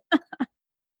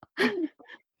 you.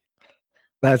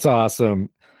 That's awesome.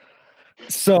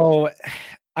 So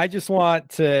I just want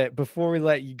to, before we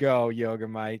let you go, Yoga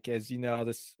Mike, as you know,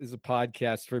 this is a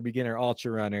podcast for beginner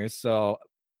ultra runners. So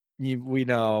we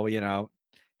know,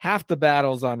 half the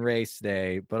battle's on race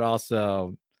day, but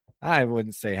also I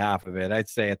wouldn't say half of it. I'd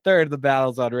say a third of the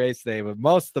battle's on race day, but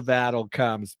most of the battle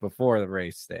comes before the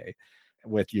race day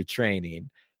with your training.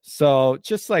 So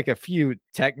just like a few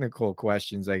technical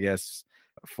questions, I guess,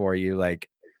 for you, like,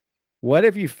 what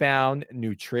have you found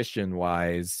nutrition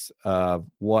wise of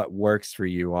what works for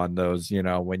you on those,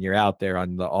 when you're out there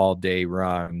on the all day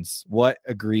runs? What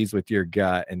agrees with your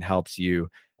gut and helps you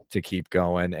to keep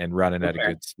going and running at a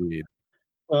good speed?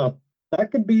 Well,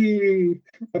 that could be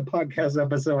a podcast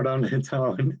episode on its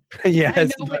own.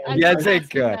 Yes, yes, it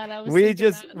could. We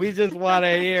just want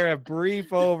to hear a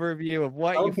brief overview of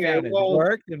what you found has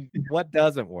worked and what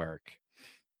doesn't work.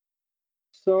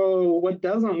 So what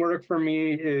doesn't work for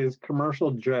me is commercial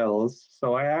gels.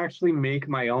 So I actually make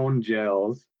my own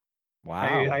gels. Wow.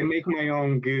 I make my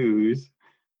own goos.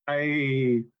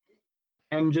 And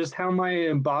just how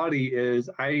my body is,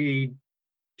 I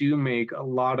do make a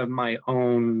lot of my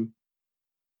own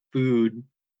food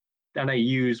that I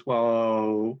use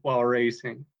while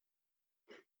racing.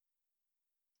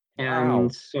 Wow.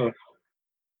 And so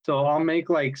I'll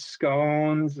make like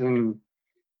scones, and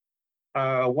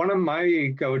one of my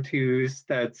go-tos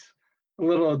that's a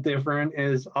little different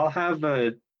is I'll have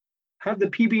the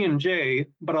PB&J,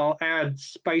 but I'll add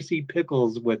spicy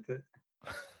pickles with it.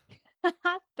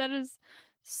 That is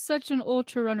such an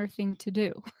ultra runner thing to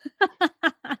do.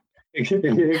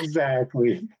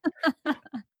 Exactly.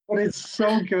 But it's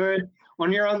so good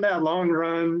when you're on that long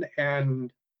run,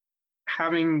 and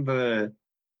having that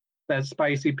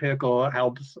spicy pickle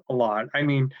helps a lot. I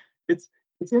mean, it's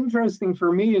interesting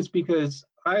for me is because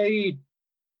I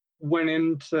went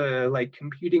into like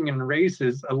competing in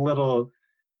races a little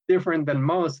different than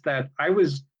most, that I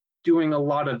was doing a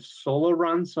lot of solo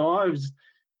runs. So I was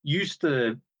used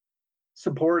to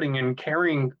supporting and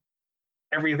carrying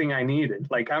everything I needed.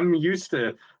 Like I'm used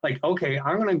to like, okay,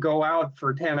 I'm going to go out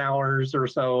for 10 hours or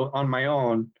so on my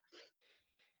own.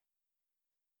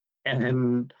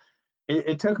 And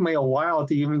it took me a while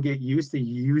to even get used to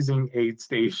using aid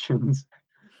stations.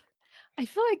 I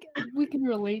feel like we can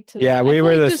relate to that. Yeah, we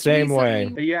were the same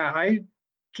way. Yeah,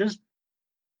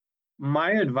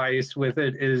 my advice with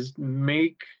it is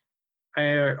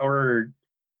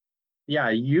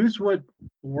use what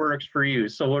works for you.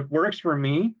 So what works for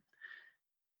me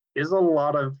is a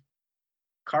lot of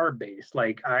carb based.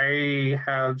 Like I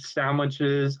have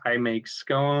sandwiches, I make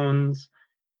scones,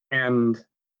 and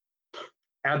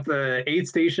at the aid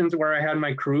stations where I had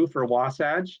my crew for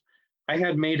Wasatch, I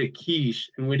had made a quiche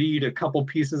and would eat a couple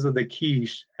pieces of the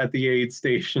quiche at the aid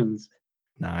stations.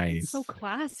 Nice. So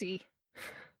classy.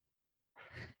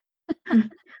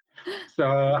 So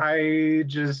I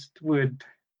just would,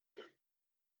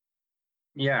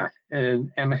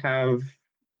 and have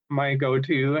my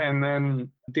go-to, and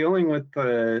then dealing with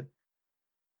the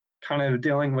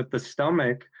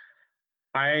stomach,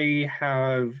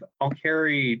 I'll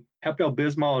carry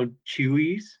Pepto-Bismol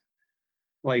chewies,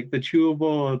 like the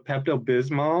chewable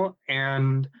Pepto-Bismol,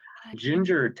 and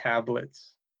ginger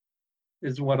tablets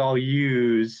is what I'll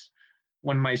use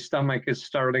when my stomach is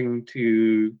starting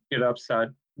to get upset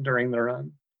during the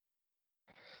run.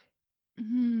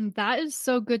 That is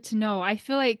so good to know. I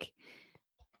feel like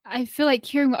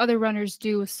hearing what other runners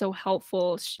do is so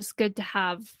helpful. It's just good to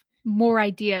have more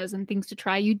ideas and things to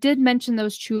try. You did mention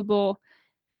those chewable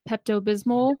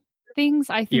Pepto-Bismol things.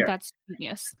 I think that's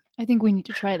genius. I think we need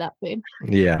to try that, babe.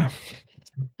 Yeah.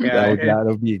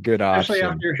 That'll be a good option. Especially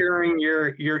after hearing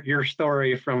your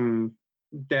story from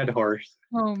Dead Horse.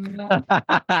 Oh man.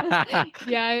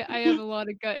 Yeah, I have a lot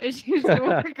of gut issues to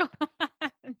work on.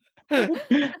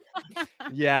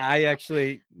 Yeah, I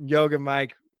actually, Yoga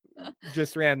Mike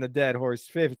just ran the Dead Horse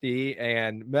 50,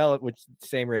 and which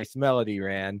same race Melody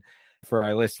ran, for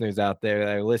our listeners out there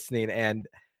that are listening. And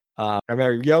I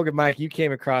remember, Yoga Mike, you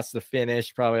came across the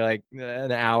finish probably like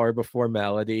an hour before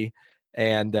Melody.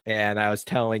 and I was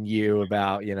telling you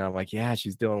about, I'm like, yeah,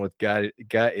 she's dealing with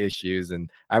gut issues. And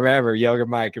I remember Yoga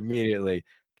Mike immediately,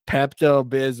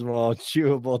 Pepto-Bismol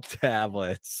chewable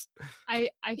tablets. I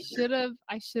should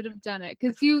have done it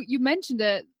because you mentioned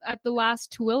it at the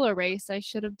last Tooele race. I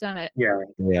should have done it.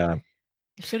 Yeah. I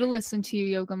should have listened to you,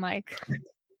 Yoga Mike.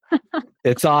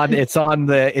 It's on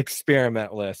the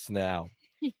experiment list now.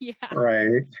 Yeah.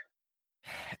 Right.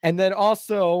 And then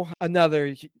also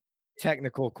another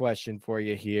technical question for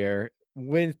you here.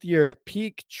 With your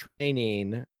peak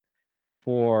training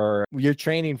for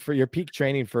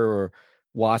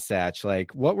Wasatch,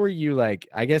 like what were you like,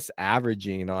 I guess,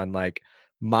 averaging on like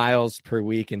miles per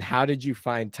week, and how did you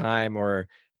find time or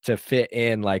to fit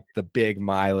in like the big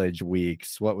mileage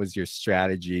weeks? What was your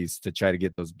strategies to try to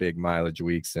get those big mileage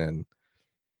weeks in?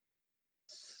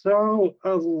 So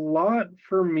a lot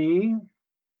for me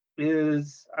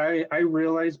is I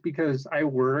realize because I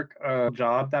work a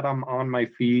job that I'm on my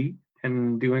feet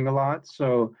and doing a lot.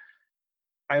 So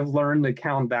I've learned to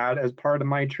count that as part of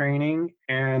my training.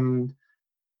 And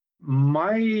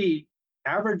my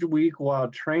average week while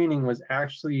training was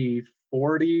actually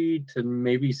 40 to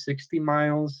maybe 60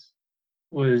 miles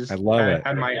was I love it.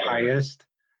 at my highest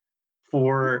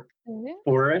for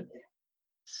it.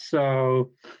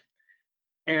 So,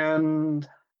 and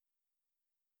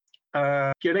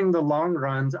getting the long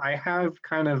runs, I have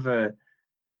kind of a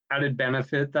added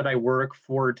benefit that I work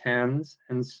 4 10s,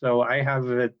 and so I have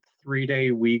a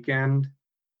 3-day weekend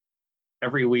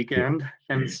every weekend,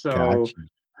 and so Gotcha.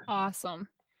 Awesome.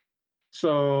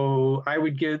 so I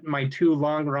would get my 2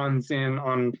 long runs in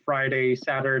on Friday,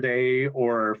 Saturday,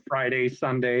 or Friday,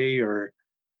 Sunday, or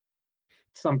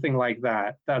something like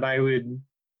that. That I would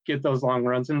get those long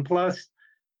runs, and plus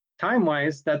time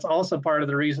wise, that's also part of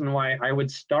the reason why I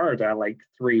would start at like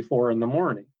 3, 4 in the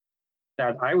morning.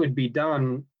 That I would be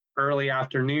done early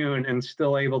afternoon and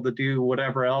still able to do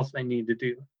whatever else I need to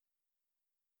do.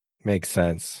 Makes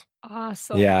sense.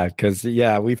 Awesome. Yeah, because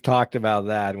we've talked about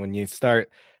that. When you start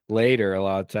later, a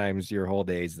lot of times your whole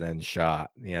day's then shot,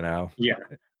 Yeah.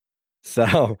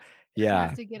 So You yeah,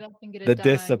 have to get up and get it the done.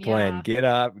 discipline, Yeah. get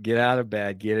up, get out of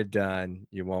bed, get it done.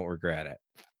 You won't regret it.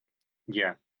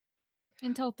 Yeah.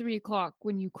 Until 3 o'clock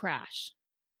when you crash.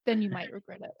 Then you might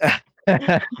regret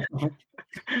it.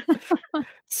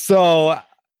 So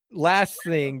last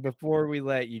thing before we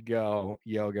let you go,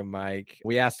 Yoga Mike,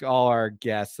 we ask all our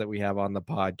guests that we have on the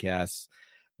podcast,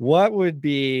 what would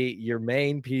be your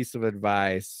main piece of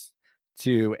advice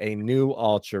to a new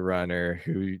ultra runner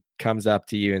who comes up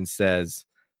to you and says,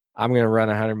 I'm going to run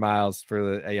 100 miles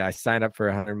I signed up for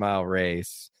a 100-mile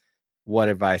race. What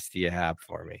advice do you have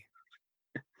for me?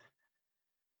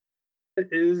 It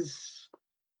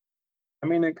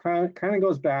kind of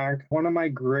goes back. One of my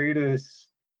greatest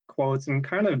quotes, and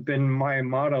kind of been my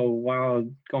motto while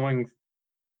going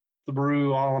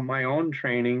through all of my own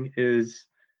training,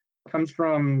 comes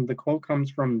from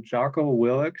Jocko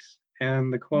Willink,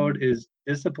 and the quote is,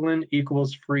 discipline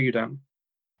equals freedom.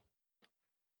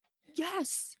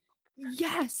 Yes.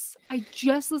 I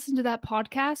just listened to that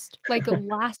podcast like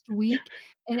last week,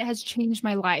 and it has changed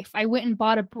my life. I went and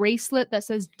bought a bracelet that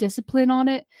says discipline on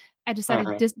it. I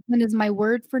decided discipline is my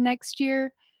word for next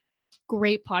year.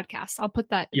 Great podcast. I'll put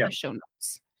that in the show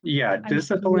notes. Yeah,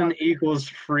 discipline equals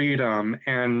freedom.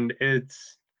 And it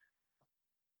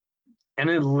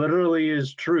literally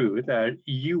is true that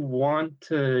you want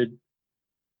to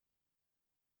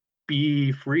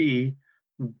be free,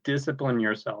 discipline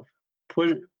yourself.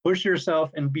 Push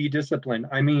yourself and be disciplined.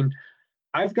 I mean,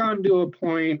 I've gotten to a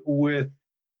point with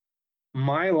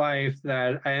my life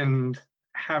and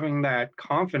having that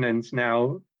confidence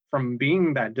now from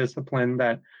being that disciplined,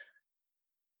 that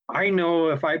I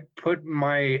know if I put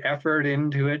my effort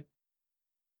into it,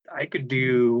 I could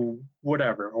do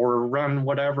whatever or run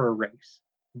whatever race.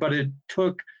 But it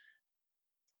took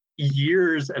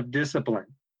years of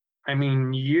discipline. I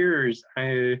mean, years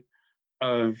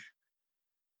of,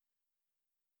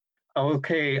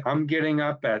 okay, I'm getting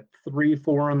up at 3,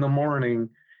 4 in the morning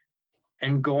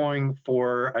and going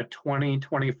for a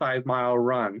 20-25 mile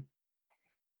run.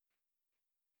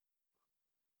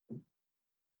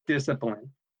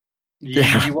 Discipline. You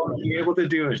won't be able to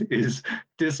do it. Is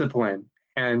discipline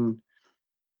and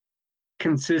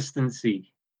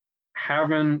consistency,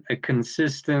 having a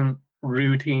consistent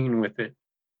routine with it,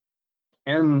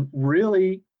 and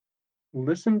really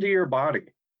listen to your body.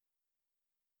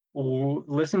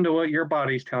 Listen to what your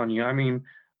body's telling you. I mean,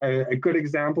 a good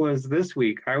example is this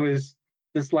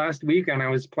last weekend, I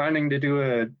was planning to do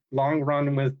a long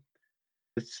run with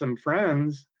some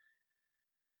friends.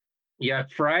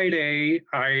 Yet Friday,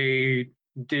 I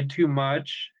did too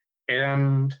much,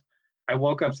 and I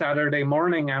woke up Saturday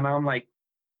morning and I'm like,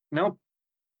 nope,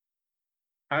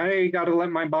 I got to let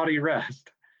my body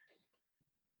rest.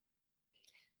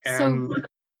 So And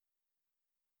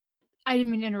I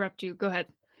didn't mean to interrupt you. Go ahead.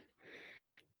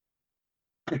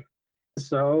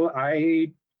 so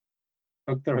I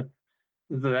took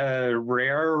the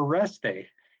rare rest day.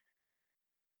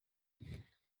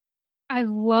 I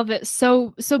love it.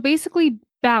 So basically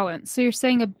balance. So you're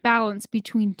saying a balance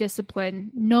between discipline,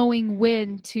 knowing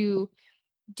when to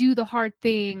do the hard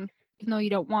thing even though you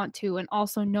don't want to, and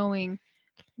also knowing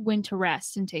when to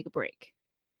rest and take a break.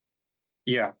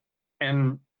 Yeah.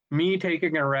 And me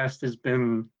taking a rest has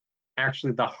been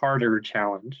actually the harder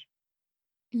challenge.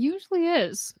 Usually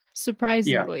is,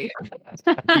 surprisingly.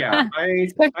 Yeah, I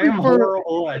am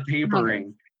horrible at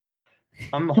tapering.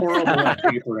 I'm horrible at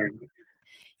tapering.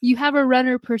 You have a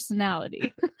runner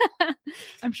personality.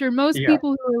 I'm sure most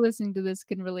people who are listening to this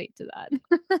can relate to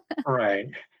that. Right.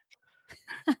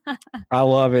 I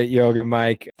love it, Yoga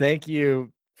Mike. Thank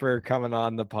you for coming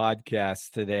on the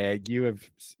podcast today. You have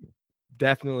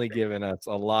definitely given us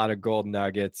a lot of gold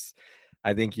nuggets.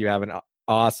 I think you have an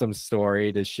awesome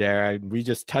story to share. We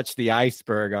just touched the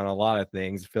iceberg on a lot of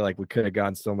things. I feel like we could have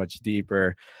gone so much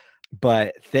deeper.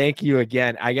 But thank you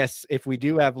again. I guess if we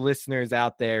do have listeners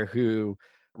out there who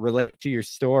relate to your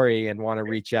story and want to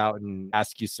reach out and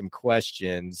ask you some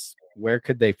questions, where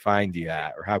could they find you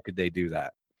at, or how could they do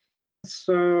that?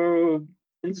 So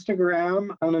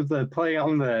Instagram, kind of the play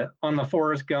on the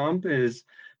Forrest Gump, is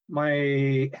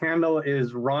my handle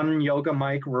is Run Yoga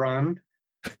Mike Run.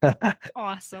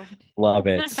 Awesome. Love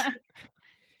it.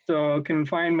 So you can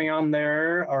find me on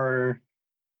there or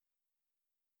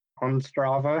on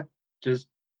Strava, just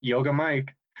Yoga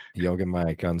Mike. Yoga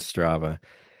Mike on Strava.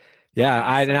 Yeah,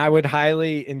 I would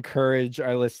highly encourage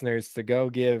our listeners to go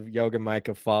give Yoga Mike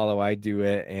a follow. I do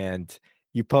it, and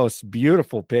you post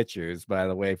beautiful pictures, by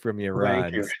the way, from your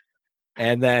runs. You.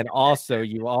 And then also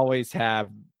you always have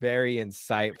very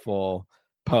insightful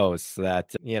posts that,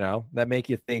 that make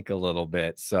you think a little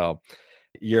bit. So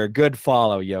you're a good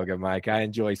follow, Yoga Mike. I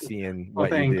enjoy seeing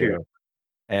what you do.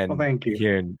 And thank you.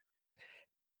 Hearing.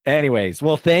 Anyways,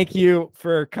 well, thank you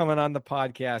for coming on the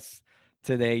podcast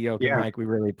today, Yoga Mike. We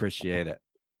really appreciate it.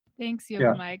 Thanks,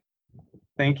 Yoga Mike.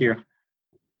 Thank you.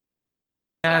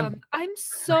 I'm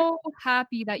so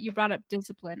happy that you brought up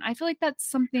discipline. I feel like that's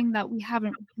something that we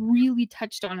haven't really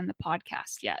touched on in the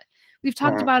podcast yet. We've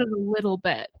talked about it a little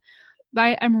bit,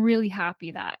 but I'm really happy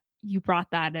that you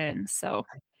brought that in. So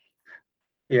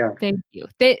thank you.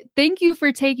 Thank you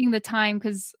for taking the time,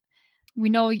 because we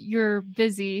know you're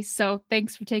busy. So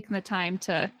thanks for taking the time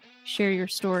to share your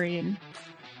story and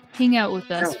hang out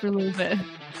with us for a little bit.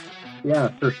 Yeah,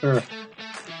 for sure.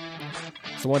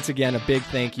 So once again, a big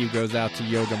thank you goes out to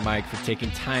Yoga Mike for taking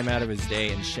time out of his day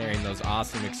and sharing those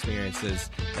awesome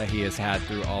experiences that he has had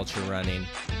through ultra running.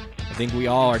 I think we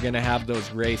all are going to have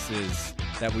those races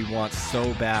that we want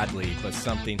so badly, but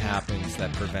something happens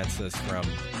that prevents us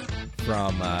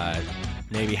from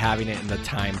maybe having it in the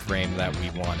time frame that we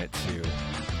want it to.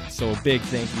 So a big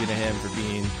thank you to him for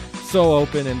being so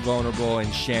open and vulnerable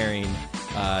and sharing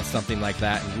something like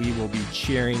that. And we will be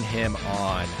cheering him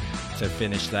on to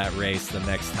finish that race the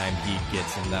next time he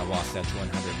gets in that Wasatch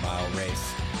 100-mile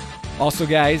race. Also,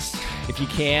 guys, if you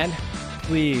can,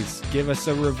 please give us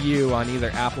a review on either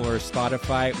Apple or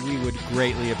Spotify. We would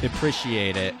greatly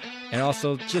appreciate it. And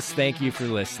also, just thank you for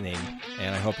listening.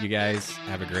 And I hope you guys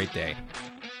have a great day.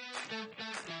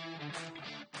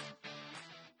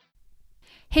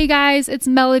 Hey guys, it's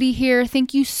Melody here.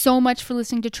 Thank you so much for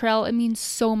listening to Trail. It means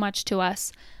so much to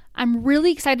us. I'm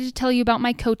really excited to tell you about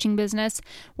my coaching business,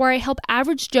 where I help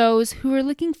average Joes who are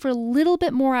looking for a little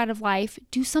bit more out of life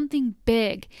do something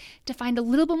big, to find a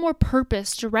little bit more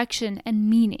purpose, direction, and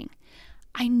meaning.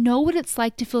 I know what it's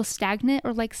like to feel stagnant,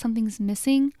 or like something's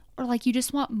missing, or like you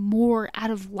just want more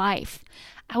out of life.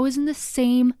 I was in the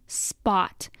same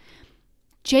spot.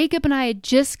 Jacob and I had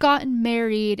just gotten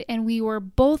married, and we were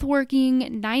both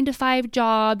working 9-to-5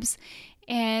 jobs,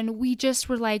 and we just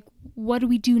were like, what do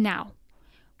we do now?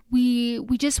 We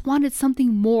just wanted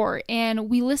something more, and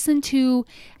we listened to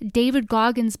David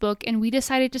Goggins' book, and we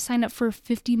decided to sign up for a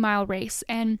 50-mile race.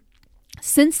 And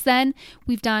since then,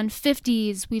 we've done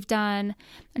 50s,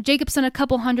 Jacob's done a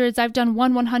couple hundreds, I've done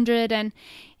 100,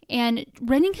 and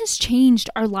running has changed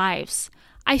our lives.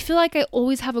 I feel like I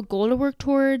always have a goal to work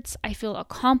towards. I feel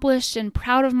accomplished and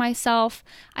proud of myself.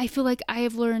 I feel like I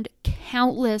have learned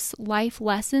countless life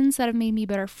lessons that have made me a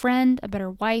better friend, a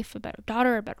better wife, a better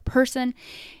daughter, a better person.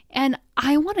 And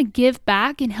I want to give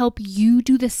back and help you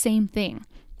do the same thing.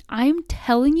 I'm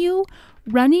telling you,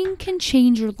 running can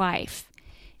change your life.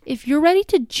 If you're ready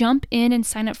to jump in and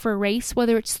sign up for a race,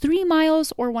 whether it's 3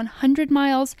 miles or 100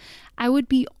 miles, I would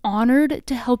be honored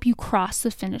to help you cross the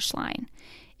finish line.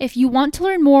 If you want to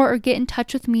learn more or get in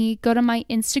touch with me, go to my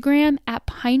Instagram at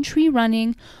Pine Tree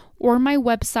Running or my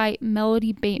website,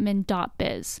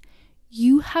 melodybateman.biz.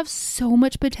 You have so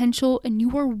much potential and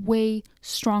you are way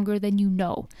stronger than you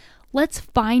know. Let's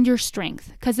find your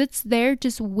strength because it's there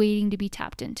just waiting to be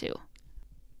tapped into.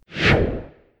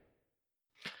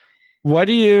 What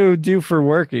do you do for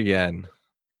work again?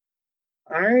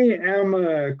 I am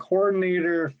a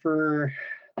coordinator for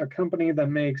a company that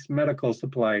makes medical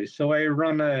supplies. So I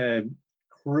run a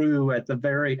crew at the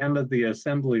very end of the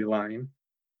assembly line.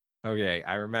 Okay,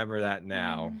 I remember that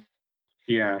now.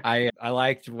 Yeah. I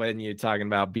liked when you're talking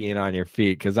about being on your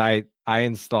feet because I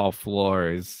install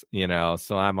floors,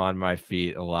 so I'm on my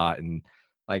feet a lot. And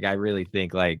like, I really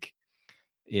think like,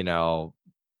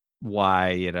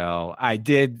 why, I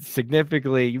did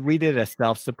significantly, we did a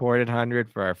self-supported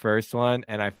 100 for our first one.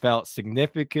 And I felt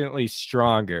significantly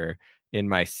stronger in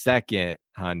my second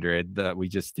 100 that we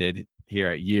just did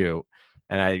here at U.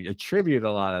 And I attribute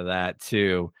a lot of that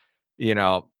to,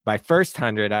 my first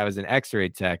 100, I was an x-ray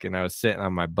tech and I was sitting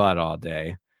on my butt all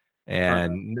day.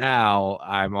 And now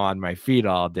I'm on my feet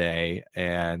all day.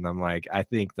 And I'm like, I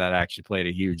think that actually played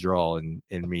a huge role in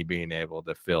me being able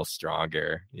to feel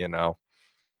stronger,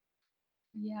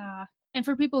 Yeah. And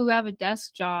for people who have a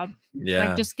desk job,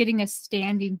 like just getting a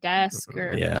standing desk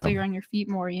or so you're on your feet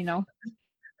more, Even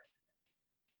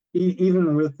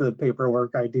with the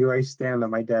paperwork I do, I stand at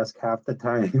my desk half the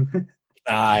time.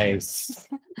 Nice.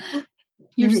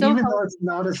 Even though it's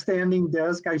not a standing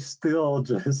desk, I still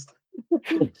just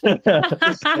stand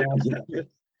at it.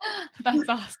 That's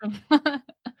awesome.